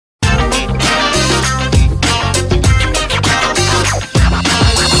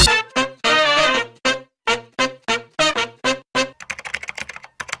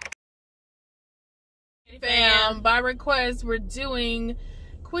by request, we're doing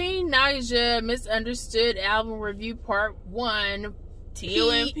Queen Naija Misunderstood album review part 1.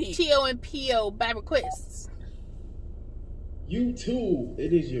 T-O-M-P-O by request. YouTube,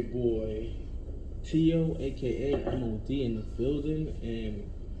 it is your boy T.O. aka M.O.D. in the building,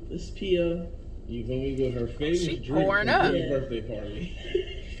 and this P.O. you feel me with her favorite drink pouring up. Birthday party.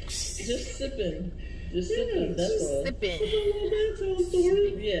 Just sipping. That's all. Sipping.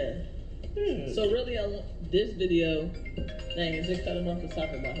 Yeah. So really, this video, dang, is it cutting off the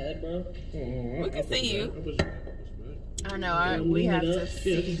top of my head, bro? We can see you. I know. We have to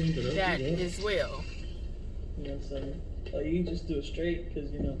see that as well. You know what I'm saying? Oh, you just do it straight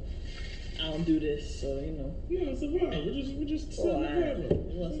because I don't do this, so No, it's a vibe. We're just sitting together.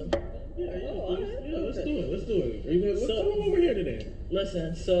 You want some? Let's do it. Let's come over here today.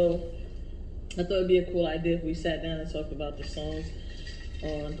 Listen, so I thought it'd be a cool idea if we sat down and talked about the songs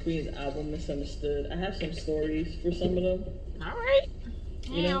on Queen's album Missunderstood. I have some stories for some of them. All right.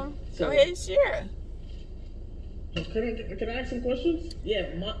 Go ahead and share. Can I ask some questions?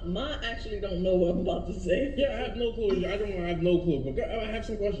 Yeah, my actually don't know what I'm about to say. Yeah, I have no clue. I have no clue, but I have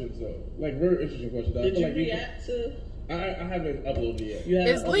some questions though, like very interesting questions. Did you react to? I haven't uploaded yet.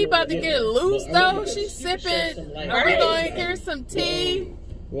 Is Lee about to get loose though? She's sipping. Are we going to hear some tea?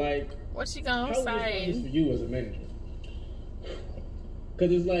 What's she gonna say? How is this for you as a manager?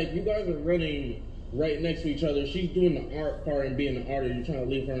 Because it's like you guys are running right next to each other. She's doing the art part and being an artist. You're trying to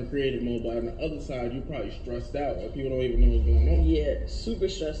leave her in creative mode, but on the other side, you're probably stressed out. Like people don't even know what's going on. Yeah, super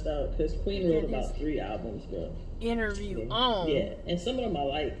stressed out because Queen wrote about 3 albums, bro. Interview on. Yeah, and some of them I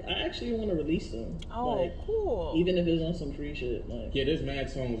like. I actually want to release them. Oh, cool. Even if it's on some free shit. Yeah, there's mad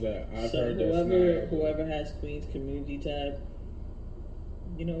songs that I've heard. Whoever has Queen's community tab,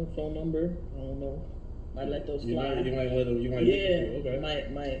 phone number, I don't know. Might let those fly. You might let them. Okay.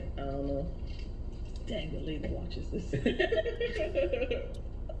 Might. I don't know. Dang, the lady watches this.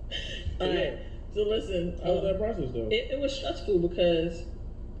 Alright, so listen. How was that process though? It was stressful because,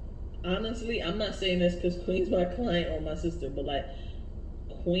 honestly, I'm not saying this because Queen's my client or my sister, but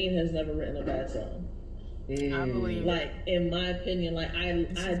Queen has never written a bad song. I believe. In my opinion, I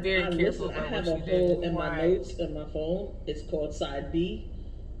listen. I have a whole in my notes in my phone. It's called Side B.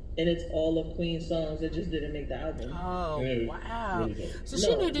 And it's all of Queen's songs that just didn't make the album. Oh, wow. So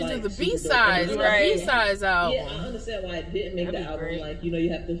she knew to do the B-sides, right? B-sides album. Yeah, I understand why it didn't make the album. You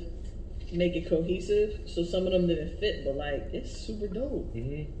have to make it cohesive. So some of them didn't fit, but, it's super dope.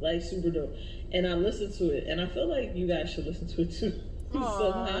 Super dope. And I listened to it, and I feel like you guys should listen to it, too.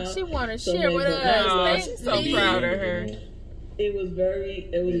 Somehow. She want to share with us. She's so proud of her. It was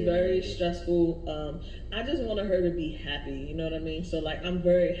very stressful. I just wanted her to be happy, you know what I mean? So I'm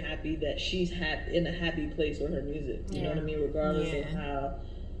very happy that she's in a happy place with her music, you know what I mean? Regardless of how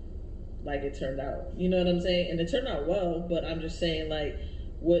it turned out, you know what I'm saying? And it turned out well, but I'm just saying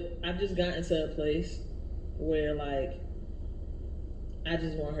I've just gotten to a place where I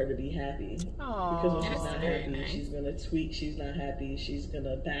just want her to be happy. Because when she's not happy, she's gonna tweak. She's not happy. She's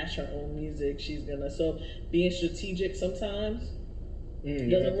gonna bash her own music. So being strategic sometimes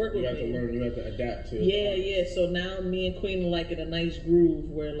doesn't work with me. You have to learn. You have to adapt to it. Yeah. So now me and Queen are in a nice groove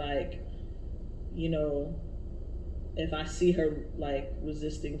where if I see her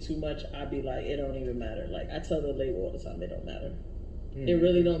resisting too much, I'd be it don't even matter. I tell the label all the time, it don't matter. It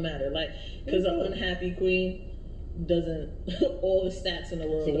really don't matter. Because an unhappy Queen doesn't all the stats in the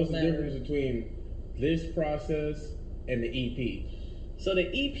world. So what's the difference between this process and the EP? So the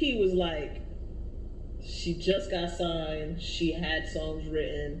EP was she just got signed, she had songs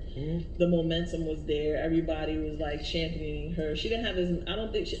written, the momentum was there, everybody was championing her. She didn't have I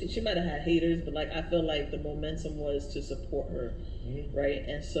don't think she might have had haters, but I feel the momentum was to support her, right?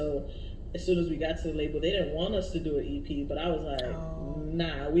 And so as soon as we got to the label, they didn't want us to do an EP, but I was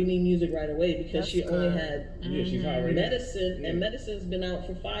nah, we need music right away because she only had Medicine, and Medicine's been out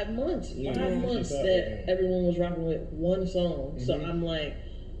for 5 months. 5 months that everyone was rocking with one song. So I'm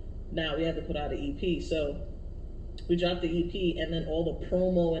now we have to put out an EP. So we dropped the EP, and then all the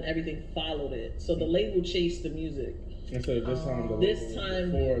promo and everything followed it. So the label chased the music. And so this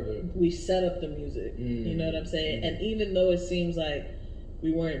time, we set up the music. You know what I'm saying? And even though it seems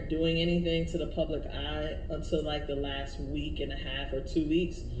we weren't doing anything to the public eye until the last week and a half or 2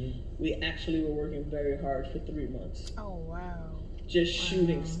 weeks, we actually were working very hard for 3 months. Oh, wow. Just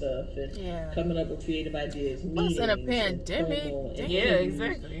shooting stuff and coming up with creative ideas, meetings, in a pandemic.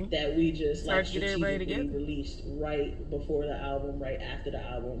 Exactly. That we just strategically released right before the album, right after the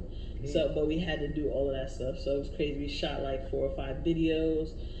album. So, but we had to do all of that stuff. So it was crazy. We shot 4 or 5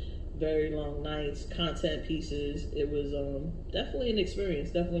 videos, very long nights, content pieces. It was definitely an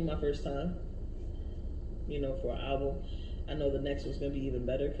experience. Definitely my first time. you know, for an album. I know the next one's gonna be even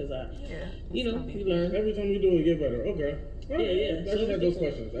better because you know, we learn every time you do it, get better. Okay. Yeah. I just had those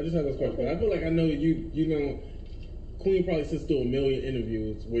questions. I feel like I know you know. Queen probably sits through a million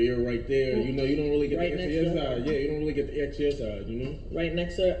interviews where you're right there. You know, you don't really get the extra side. Yeah, you don't really get the extra side, you know? Right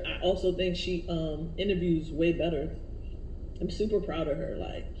next to her. I also think she interviews way better. I'm super proud of her.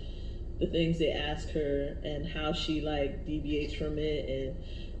 Like, the things they ask her and how she, like, deviates from it and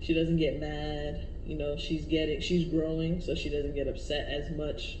she doesn't get mad. You know, she's growing, so she doesn't get upset as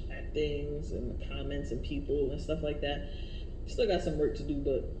much at things and the comments and people and stuff like that. Still got some work to do,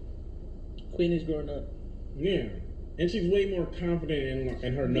 but Queen is growing up. Yeah. And she's way more confident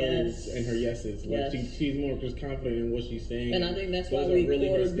in her no's and her yeses. Like she's more just confident in what she's saying. And I think that's why we really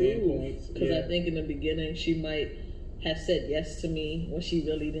her standpoints. Because I think in the beginning she might have said yes to me when she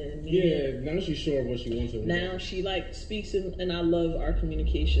really didn't mean it. Now she's sure of what she wants to. Now she like speaks and I love our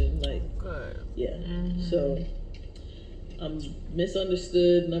communication. Like good. Yeah. Mm-hmm. So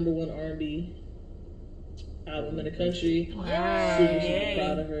Missunderstood, #1 R&B album in the country. Wow. Super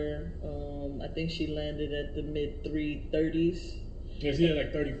proud of her. I think she landed at the mid 330s. Yeah, she had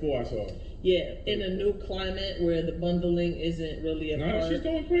like 34, I saw. Yeah, in a new climate where the bundling isn't really a part. No, she's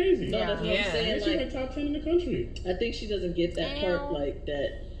going crazy. No, that's what I'm saying. She's like top 10 in the country. I think she doesn't get that part like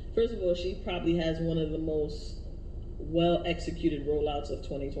that. First of all, she probably has one of the most well-executed rollouts of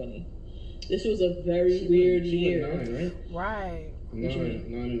 2020. This was a very weird year. 9, right? Right. 9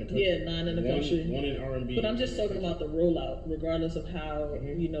 in the country. Yeah, 9 in the country. One in R&B. But I'm just talking about the rollout, regardless of how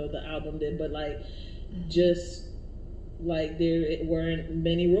you know the album did. But like, just like there weren't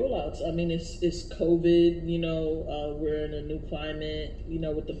many rollouts. I mean, it's COVID. You know, we're in a new climate. You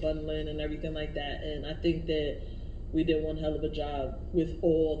know, with the bundling and everything like that. And I think that we did one hell of a job with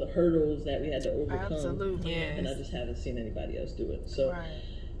all the hurdles that we had to overcome. Absolutely. Yes. And I just haven't seen anybody else do it. So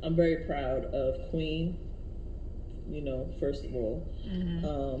I'm very proud of Queen. You know, first of all,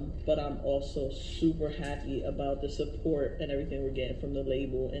 but I'm also super happy about the support and everything we're getting from the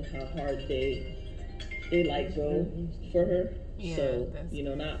label and how hard they like go for her. Yeah, so you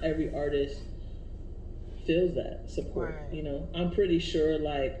know, not every artist feels that support. Right. You know, I'm pretty sure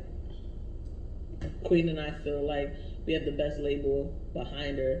like Queen and I feel like we have the best label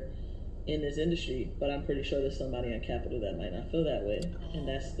behind her in this industry, but I'm pretty sure there's somebody on Capitol that might not feel that way, and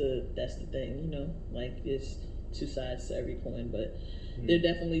that's the thing. You know, like it's two sides to every coin, but they're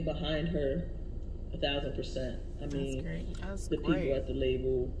definitely behind her 1,000%. I mean, the people at the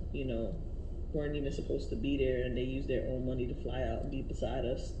label, you know, weren't even supposed to be there, and they used their own money to fly out and be beside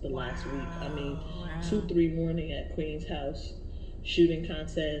us the last week. I mean, 2-3 morning at Queen's house, shooting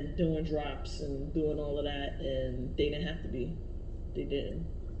content, doing drops, and doing all of that, and they didn't have to be. They didn't.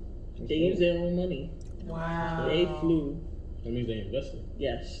 They used their own money. Wow. They flew. That means they invested.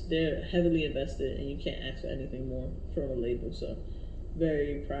 Yes, they're heavily invested, and you can't ask for anything more from a label. So,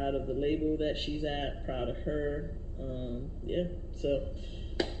 very proud of the label that she's at. Proud of her. So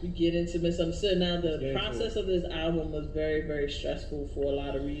we get into Missunderstood. Now, the process of this album was very, very stressful for a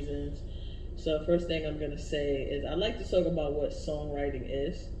lot of reasons. So, first thing I'm gonna say is I like to talk about what songwriting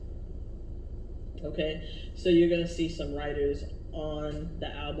is. Okay, so you're gonna see some writers on the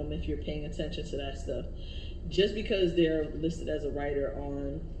album if you're paying attention to that stuff. Just because they're listed as a writer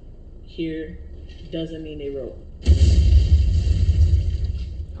on here doesn't mean they wrote.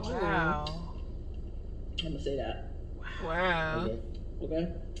 Wow. I'm gonna say that. Wow. Okay.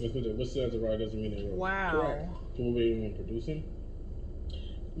 What's as a writer doesn't mean they wrote. Wow. Correct. So what were you even producing?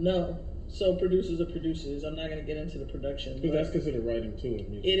 No. So producers are producers. I'm not gonna get into the production. Because that's considered writing too.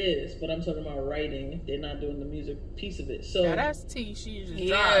 It is, but I'm talking about writing if they're not doing the music piece of it. So now that's T. She just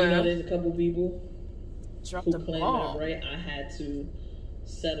dropped. You know, there's a couple people who claim that, right? I had to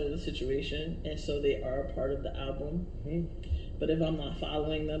settle the situation, and so they are a part of the album. But if I'm not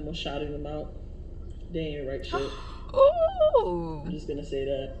following them or shouting them out, they ain't right shit. Ooh. I'm just gonna say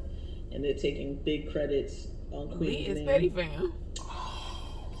that. And they're taking big credits on Queen's name. Lee is Betty fam.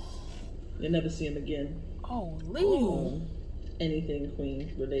 You'll never see him again. Oh, Lee. Anything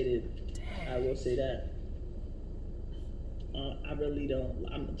Queen related. Dang. I will say that. I really don't.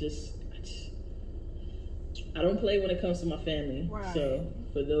 I don't play when it comes to my family. Right. So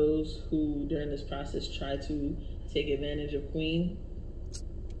for those who during this process try to take advantage of Queen,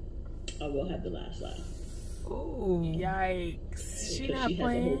 I will have the last laugh. Ooh, yikes. She not has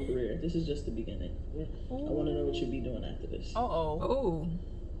playing. a whole career. This is just the beginning. Ooh. I want to know what you'll be doing after this. Oh.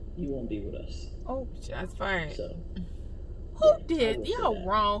 You won't be with us. Oh, that's fine. So, who did? Y'all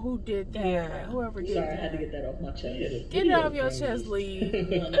wrong. Who did that? Yeah. Whoever did that. I had to get that off my chest. Get it off your chest, Lee. No,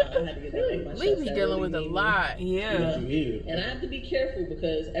 I had to get that off my chest. Lee be dealing with a lot. Yeah. And I have to be careful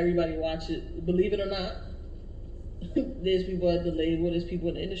because everybody watches. Believe it or not, there's people at the label, there's people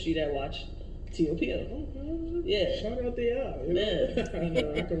in the industry that watch TOPO. Yeah. Shout out there. Man, you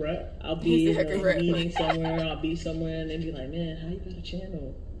know, I can rap. I'll be in a meeting somewhere, I'll be somewhere, and they'll be like, man, how you got a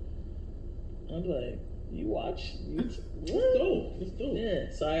channel? I'm like, you watch? What? It's dope. It's dope.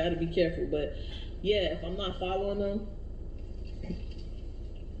 Yeah, so I gotta be careful. But yeah, if I'm not following them,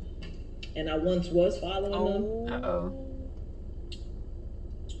 and I once was following them. Wow.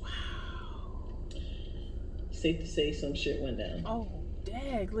 Safe to say some shit went down. Oh,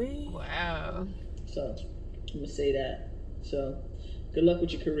 daggly. Wow. So, I'm gonna say that. So, good luck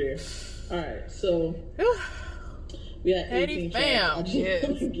with your career. Alright, so we got 18 tracks. I'm just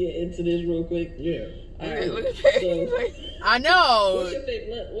gonna get into this real quick. Yeah. Alright, so I know. What's your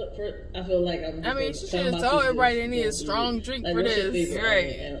favorite? What for? I feel like I'm. I mean, she should have told everybody they need a strong drink for this,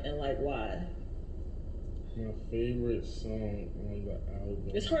 right? And like, why? My favorite song on the album.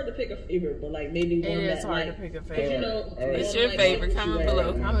 It's hard to pick a favorite, but like maybe one that. It is hard to pick a favorite. You know, what's your favorite? Comment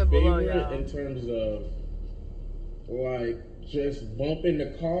below. Comment below, y'all. In terms of like just bump in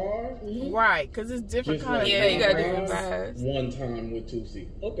the car. Right, because it's different kind of you got different vibes. One Time with Tusi.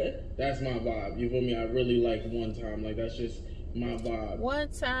 Okay. That's my vibe. You feel me? I really like One Time. Like that's just my vibe. One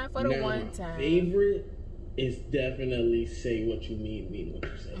time for the one my time. Favorite is definitely Say What You Mean What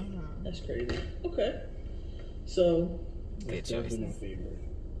You Say. That's crazy. Okay. So that's definitely my favorite.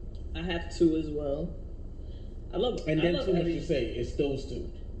 I have two as well. I love Too Much to Say. It's those two.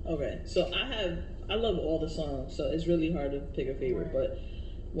 Okay. So I love all the songs, so it's really hard to pick a favorite. Right. But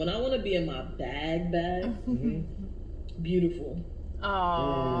when I want to be in my bag, Beautiful.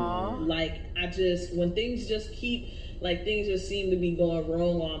 Aww. Like, when things just keep, like, things just seem to be going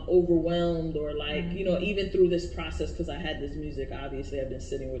wrong, or I'm overwhelmed, or like, you know, even through this process, because I had this music, obviously I've been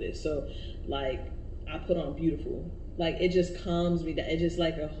sitting with it. So, like, I put on Beautiful. Like, it just calms me down. It's just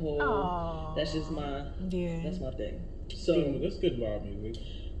like a whole, aww, that's just that's my thing. So, that's good vibe music.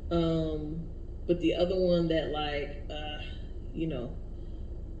 But the other one that, like, you know,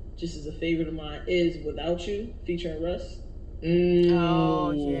 just as a favorite of mine is Without You, featuring Russ.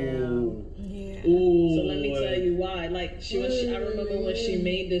 Oh, yeah. Ooh, so let me tell you why. Like, I remember when she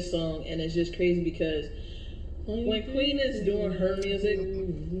made this song, and it's just crazy because when Queen is doing her music,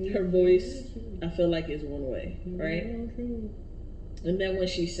 her voice, I feel like is one way, right? And then when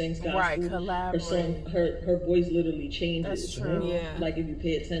she sings gospel, her song, her voice literally changes. That's true. Yeah. Like, if you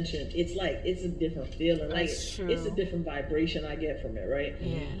pay attention, it's like it's a different feeling. Like, That's true. It's a different vibration I get from it, right?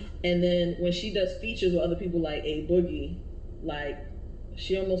 Yeah. And then when she does features with other people like A Boogie, like,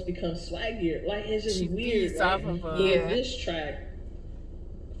 she almost becomes swaggier. Like, it's just weird. Right? Off of This track,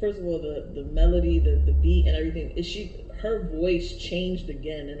 first of all, the melody, the beat, and everything. Her voice changed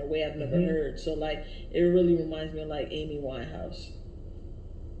again in a way I've never heard. So, like, it really reminds me of, like, Amy Winehouse.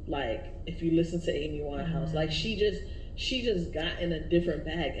 Like, if you listen to Amy Winehouse, like, she just got in a different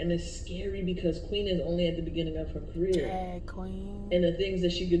bag, and it's scary because Queen is only at the beginning of her career. Yeah, Queen. And the things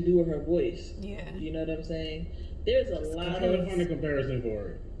that she could do with her voice. Yeah. You know what I'm saying? There's a lot of. I'm trying to find a comparison for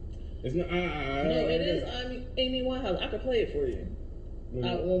her. It's not. No, it is. Amy Winehouse. I could play it for you.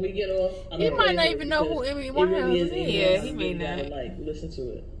 When we get off, he might not even know who Amy Winehouse is. Yeah, he may not. Like, listen to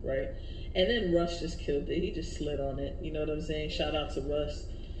it, right? And then Russ just killed it. He just slid on it. You know what I'm saying? Shout out to Russ,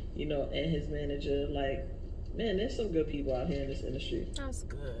 you know, and his manager. Like, man, there's some good people out here in this industry. That's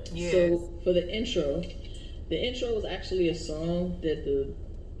good. Yes. So for the intro was actually a song that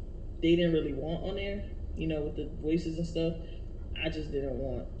they didn't really want on there. You know, with the voices and stuff. I just didn't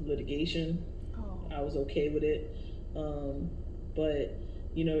want litigation. Oh. I was okay with it. But,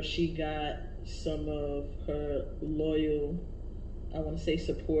 you know, she got some of her loyal, I want to say,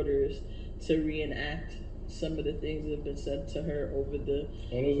 supporters to reenact some of the things that have been said to her over the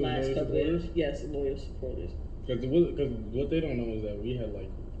last couple of years. Yes, loyal supporters. Because what they don't know is that we had, like,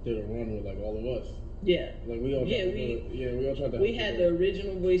 did a run with, like, all of us. Yeah. Like, we all tried to. We had the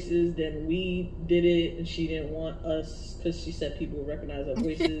original voices, then we did it, and she didn't want us, because she said people would recognize our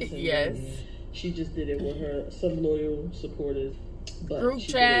voices. And yes. She just did it with some loyal supporters. But group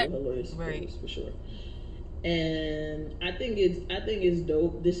she chat. Did it with her loyal supporters, for sure. And I think it's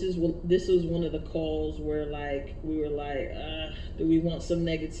dope. This was one of the calls where, like, we were like, do we want some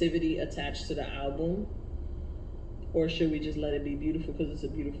negativity attached to the album? Or should we just let it be beautiful because it's a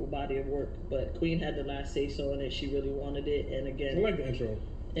beautiful body of work? But Queen had the last say so in it. She really wanted it. And again, I like the intro.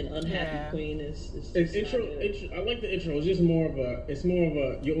 An unhappy Queen is intro. I like the intro. It's just more of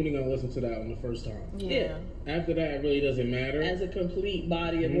a. You're only gonna listen to that on the first time. Yeah. After that, it really doesn't matter. As a complete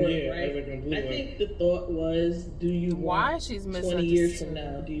body of work, right? As a complete. I think the thought was, do you want 20 years from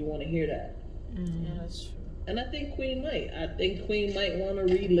now? Do you want to hear that? Yeah, that's true. And I think Queen might. I think Queen might want to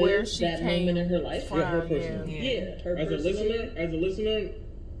relive that moment in her life. Yeah, her personal. Yeah, her as a listener,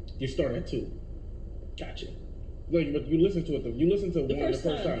 you start at 2. Gotcha. Like, but you listen to it. You listen to the first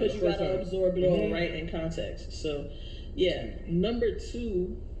time because you gotta absorb it all right in context. So, yeah, number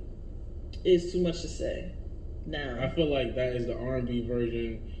 2 is too much to say. Now, I feel like that is the R&B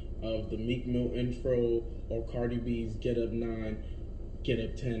version of the Meek Mill intro or Cardi B's Get Up 9, Get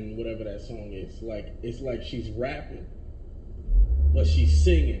Up 10, whatever that song is. Like, it's like she's rapping, but she's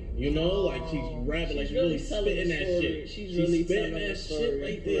singing. You know, like she's rapping, like she's really spitting that shit. She's really spitting that shit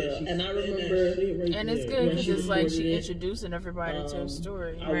right there. And I remember, and it's good because it's like she introducing everybody to her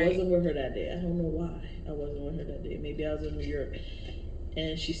story. I wasn't with her that day. I don't know why I wasn't with her that day. Maybe I was in New York,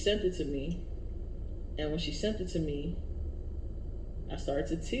 and she sent it to me. And when she sent it to me, I started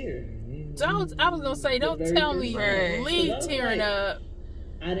to tear. I was gonna say, don't tell me leave tearing up.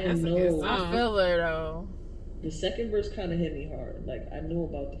 I didn't know. I feel it though. The second verse kind of hit me hard. Like, I knew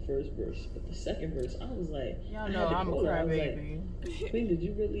about the first verse, but the second verse, I was like, y'all know I'm a crybaby. Like, Queen, did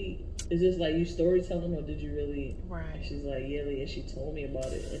you really? Is this like you storytelling, or did you really? Right. She's like, yeah, and she told me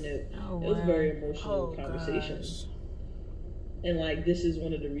about it, and it was a very emotional conversation. Gosh. And like, this is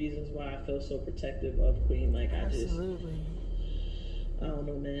one of the reasons why I feel so protective of Queen. Like, absolutely. I don't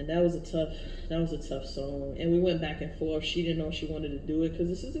know, man. That was a tough song, and we went back and forth. She didn't know she wanted to do it because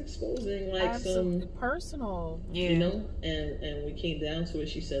this is exposing like some personal, you know. And we came down to it.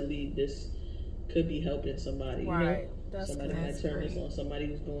 She said, "Lee, this could be helping somebody. Right. You know? Somebody might turn this on somebody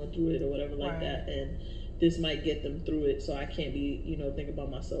who's going through it or whatever like that, and this might get them through it. So I can't be, you know, thinking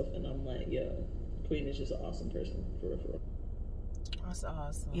about myself." And I'm like, yo, Queen is just an awesome person for real. That's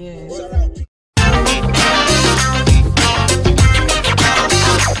awesome. Yeah.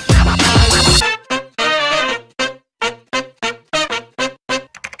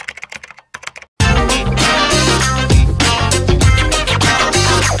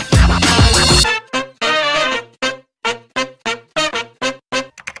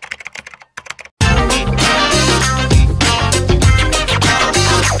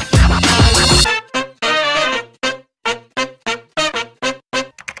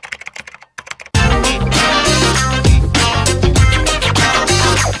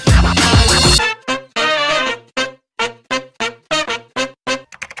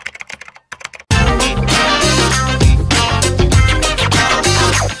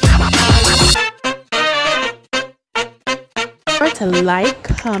 To like,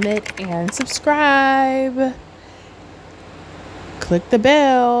 comment, and subscribe. Click the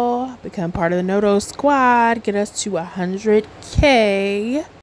bell. Become part of the Noto squad. Get us to 100K.